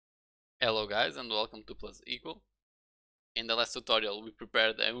Hello guys and welcome to Plus Equal. In the last tutorial we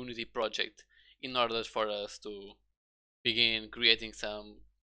prepared a Unity project in order for us to begin creating some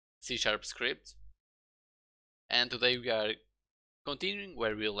C# scripts, and today we are continuing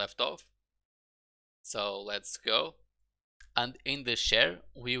where we left off. So let's go, and in the share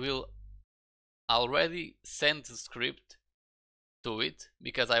we will already send the script to it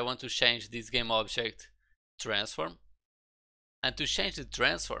because I want to change this game object transform. And to change the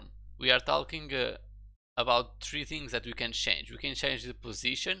transform we are talking about three things that we can change. We can change the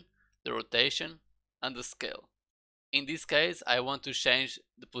position, the rotation, and the scale. In this case, I want to change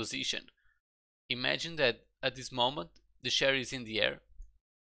the position. Imagine that at this moment the share is in the air.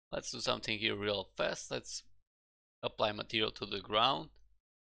 Let's do something here real fast. Let's apply material to the ground,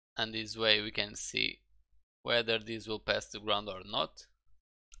 and this way we can see whether this will pass the ground or not.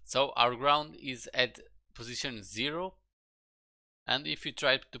 So our ground is at position 0, and if you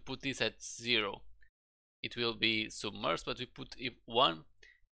try to put this at 0 it will be submerged, but we put it 1,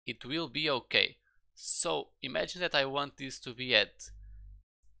 it will be okay. So imagine that I want this to be at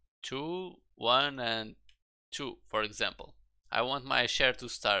 2, 1 and 2, for example. I want my share to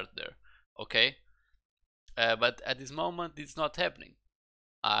start there, okay? But at this moment it's not happening.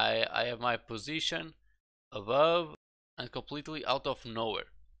 I have my position above and completely out of nowhere.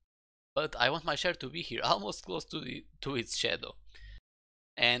 But I want my share to be here, almost close to its shadow.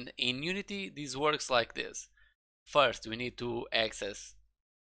 And in Unity this works like this. First we need to access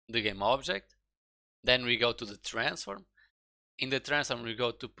the game object, then we go to the transform. In the transform we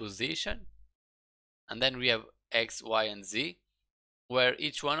go to position, and then we have X, Y and Z, where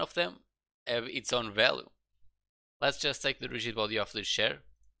each one of them have its own value. Let's just take the rigid body of the share,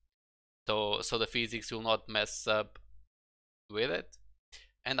 so the physics will not mess up with it,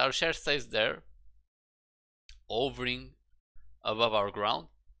 and our share stays there, hovering above our ground.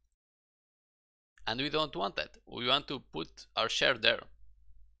 And we don't want that. We want to put our share there.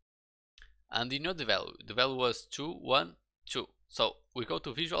 And you know the value was 2, 1, 2. So we go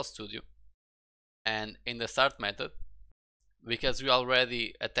to Visual Studio, and in the start method, because we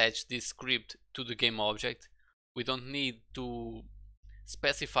already attached this script to the game object, we don't need to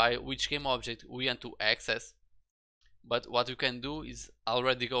specify which game object we want to access. But what we can do is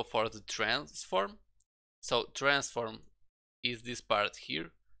already go for the transform. So transform is this part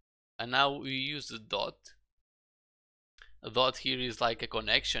here, and now we use the dot. A dot here is like a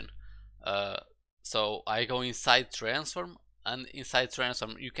connection. So I go inside transform, and inside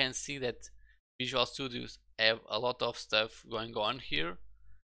transform you can see that Visual Studios have a lot of stuff going on here,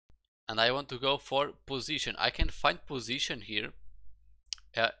 and I want to go for position. I can find position here.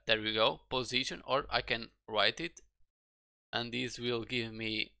 There we go, position, or I can write it, and this will give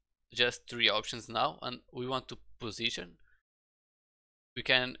me just 3 options now, and we want to position. We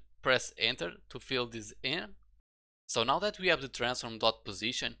can press enter to fill this in. So now that we have the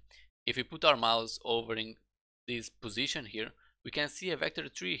transform.position, if we put our mouse over in this position here, we can see a vector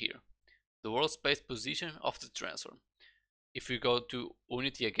tree here, the world space position of the transform. If we go to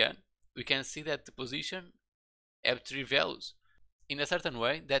Unity again, we can see that the position have 3 values. In a certain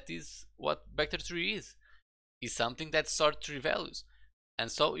way, that is what vector tree is something that stores 3 values.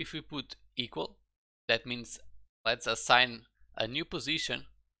 And so if we put equal, that means let's assign a new position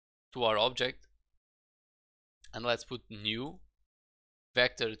to our object, and let's put new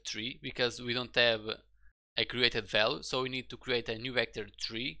vector tree because we don't have a created value, so we need to create a new vector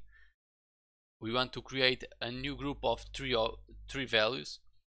tree. We want to create a new group of 3 values,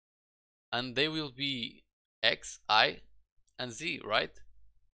 and they will be X, Y and Z, right?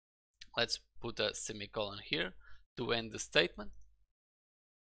 Let's put a semicolon here to end the statement.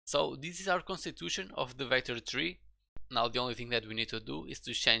 So this is our constitution of the vector tree. Now the only thing that we need to do is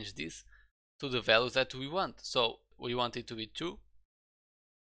to change this to the values that we want. So we want it to be 2,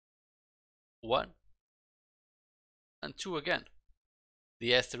 1 and 2 again.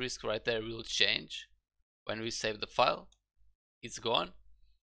 The asterisk right there will change when we save the file. It's gone.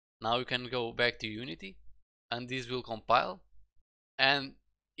 Now we can go back to Unity, and this will compile, and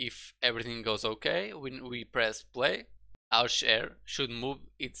if everything goes okay, when we press play, our share should move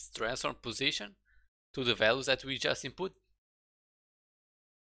its transform position to the values that we just input.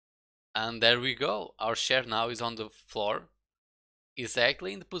 And there we go, our share now is on the floor,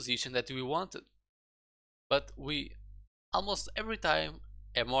 exactly in the position that we wanted. But we almost every time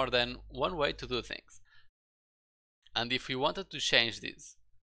have more than one way to do things. And if we wanted to change this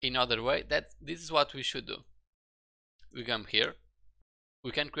in other way, this is what we should do. We come here,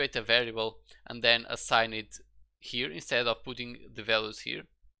 we can create a variable and then assign it here instead of putting the values here.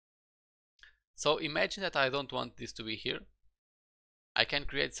 So imagine that I don't want this to be here. I can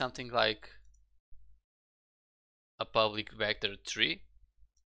create something like a public vector tree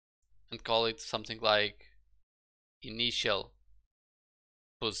and call it something like initial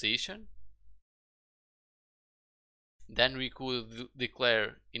position. Then we could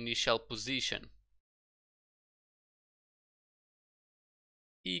declare initial position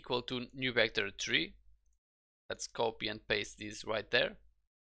equal to new vector tree. Let's copy and paste this right there.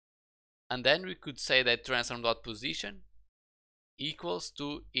 And then we could say that transform.position equals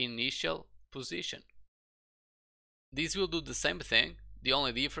to initial position. This will do the same thing. The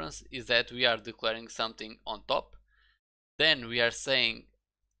only difference is that we are declaring something on top. Then we are saying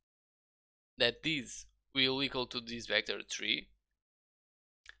that this will equal to this vector tree.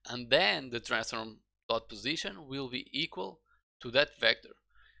 And then the transform.position will be equal to that vector.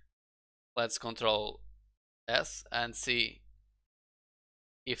 Let's Control S and see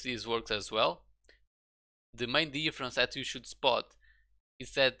if this works as well. The main difference that you should spot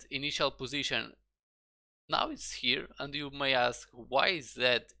is that initial position now it's here, and you may ask, why is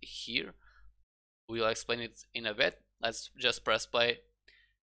that here? We'll explain it in a bit. Let's just press play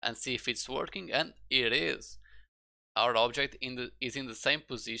and see if it's working, and it is. Our object is in the same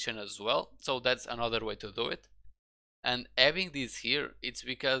position as well, so that's another way to do it. And having this here, it's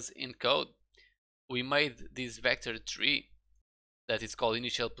because in code we made this vector tree that is called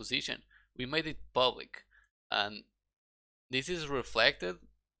initial position, we made it public, and this is reflected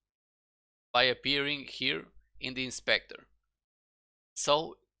by appearing here in the inspector.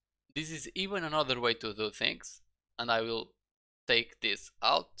 So this is even another way to do things, and I will take this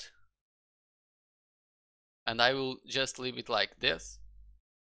out and I will just leave it like this.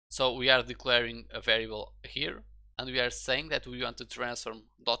 So we are declaring a variable here, and we are saying that we want to transform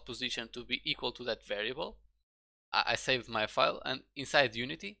 .position to be equal to that variable. I saved my file, and inside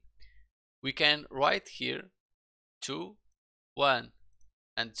Unity we can write here 2, 1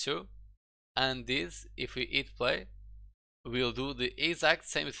 and 2, and this, if we hit play, will do the exact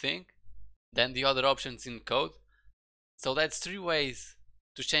same thing than the other options in code. So that's 3 ways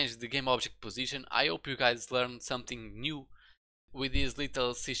to change the game object position. I hope you guys learned something new with this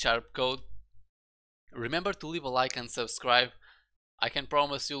little C# code. Remember to leave a like and subscribe. I can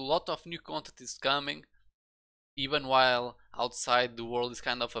promise you a lot of new content is coming, even while outside the world is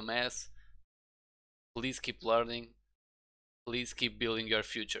kind of a mess. Please keep learning, please keep building your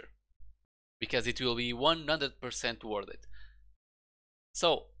future, because it will be 100% worth it.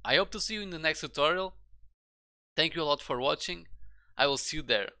 So I hope to see you in the next tutorial. Thank you a lot for watching. I will see you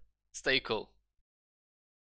there. Stay cool.